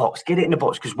it in the box,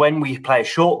 because when we play a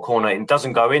short corner and it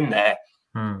doesn't go in there,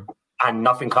 and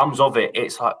nothing comes of it,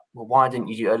 it's like, well, why didn't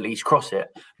you at least cross it?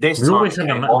 We always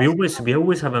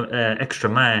have an extra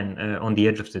man on the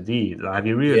edge of the D. Like, have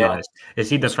you realised?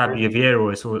 It's either Fabio Vieira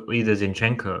or either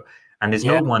Zinchenko, and there's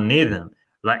no one near them.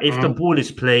 Like, if the ball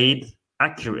is played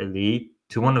accurately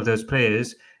to one of those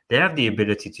players, they have the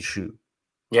ability to shoot.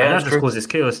 Yeah, and that just causes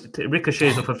chaos. It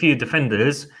ricochets off a few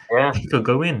defenders. Yeah, he could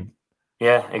go in.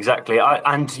 Yeah, exactly.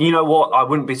 And you know what? I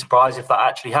wouldn't be surprised if that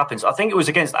actually happens. I think it was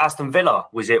against Aston Villa,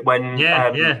 was it? When we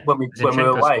were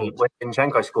away, when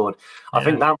Zinchenko scored. I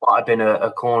think that might have been a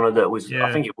corner that was.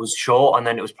 I think it was short, and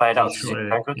then it was played out to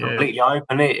Zinchenko, completely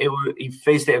open. He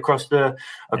fizzed it across the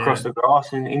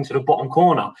grass and into the bottom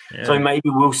corner. Yeah. So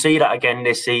maybe we'll see that again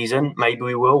this season. Maybe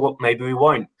we will. Maybe we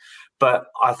won't. But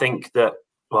I think that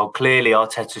clearly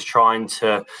Arteta's trying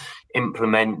to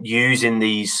implement using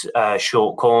these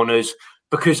short corners.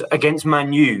 Because against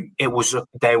Man U,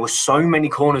 there were so many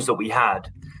corners that we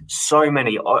had, so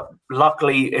many.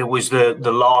 Luckily, it was the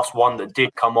last one that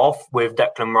did come off with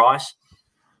Declan Rice.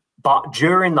 But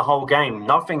during the whole game,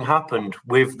 nothing happened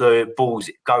with the balls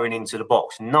going into the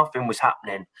box. Nothing was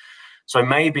happening. So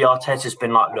maybe Arteta's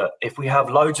been like, look, if we have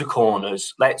loads of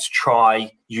corners, let's try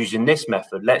using this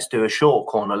method. Let's do a short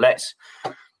corner. Let's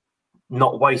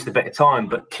not waste a bit of time,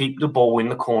 but keep the ball in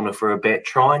the corner for a bit.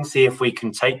 Try and see if we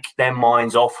can take their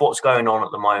minds off what's going on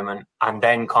at the moment and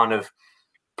then kind of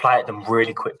play at them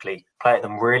really quickly, play at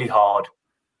them really hard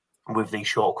with these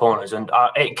short corners. And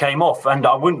it came off. And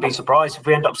I wouldn't be surprised if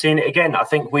we end up seeing it again. I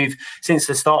think since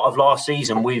the start of last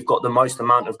season, we've got the most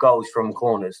amount of goals from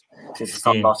corners since the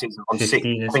start of last season.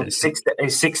 15, I think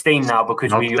it's 16 now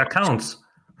because that counts.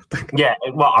 Yeah,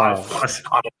 well,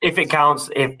 if it counts,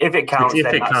 if it counts,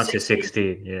 it's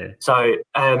 16. Yeah. So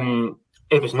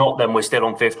if it's not, then we're still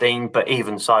on 15. But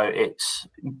even so, it's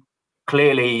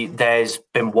clearly there's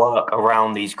been work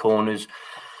around these corners.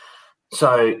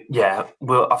 So yeah,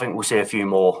 I think we'll see a few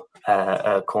more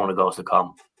corner goals to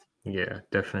come. Yeah,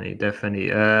 definitely.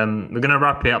 We're gonna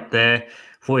wrap it up there.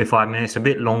 45 minutes, a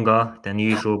bit longer than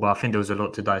usual, but I think there was a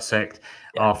lot to dissect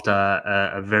after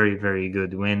a very, very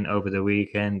good win over the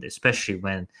weekend, especially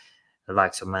when the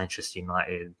likes of Manchester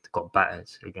United got battered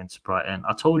against Brighton.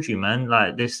 I told you, man,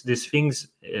 like there's things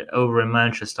over in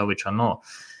Manchester which are not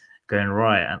going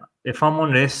right. And if I'm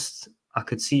honest, I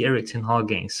could see Eric Ten Hag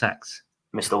getting sacked.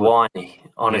 Mr. Whiny,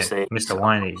 honestly. Yeah, Mr.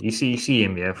 Whiny. You see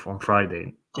him, on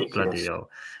Friday. Ridiculous. Bloody hell.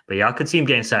 But yeah, I could see him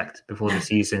getting sacked before the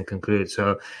season concludes.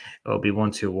 So it'll be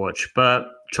one to watch. But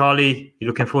Charlie, you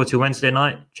looking forward to Wednesday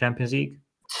night, Champions League?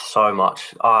 So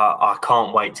much. I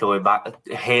can't wait till we're back.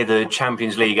 Hear the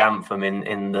Champions League anthem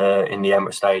in the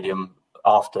Emirates Stadium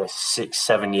after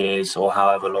 6-7 years or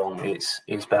however long.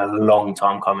 It's been a long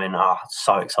time coming.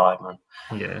 So excited, man.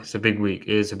 Yeah, it's a big week.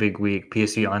 It is a big week.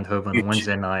 PSV Eindhoven on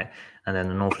Wednesday night, and then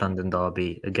the North London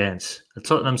derby against the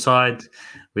Tottenham side,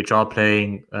 which are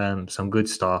playing some good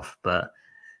stuff, but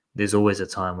there's always a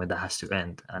time where that has to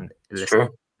end, and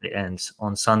it ends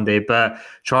on Sunday. But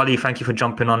Charlie, thank you for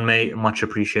jumping on, mate. Much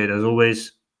appreciated as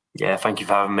always. Yeah, thank you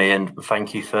for having me, and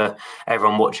thank you for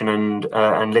everyone watching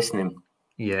and listening.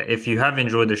 Yeah, if you have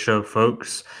enjoyed the show,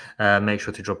 folks, make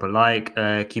sure to drop a like.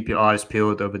 Keep your eyes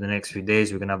peeled over the next few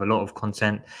days. We're going to have a lot of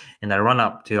content in the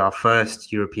run-up to our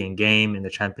first European game in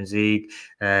the Champions League.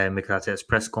 Mikel Arteta's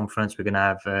press conference. We're going to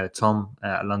have Tom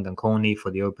at London Colney for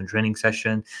the open training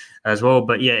session as well.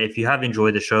 But yeah, if you have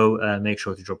enjoyed the show, make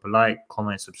sure to drop a like,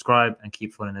 comment, subscribe, and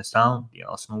keep following us down the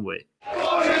Arsenal way.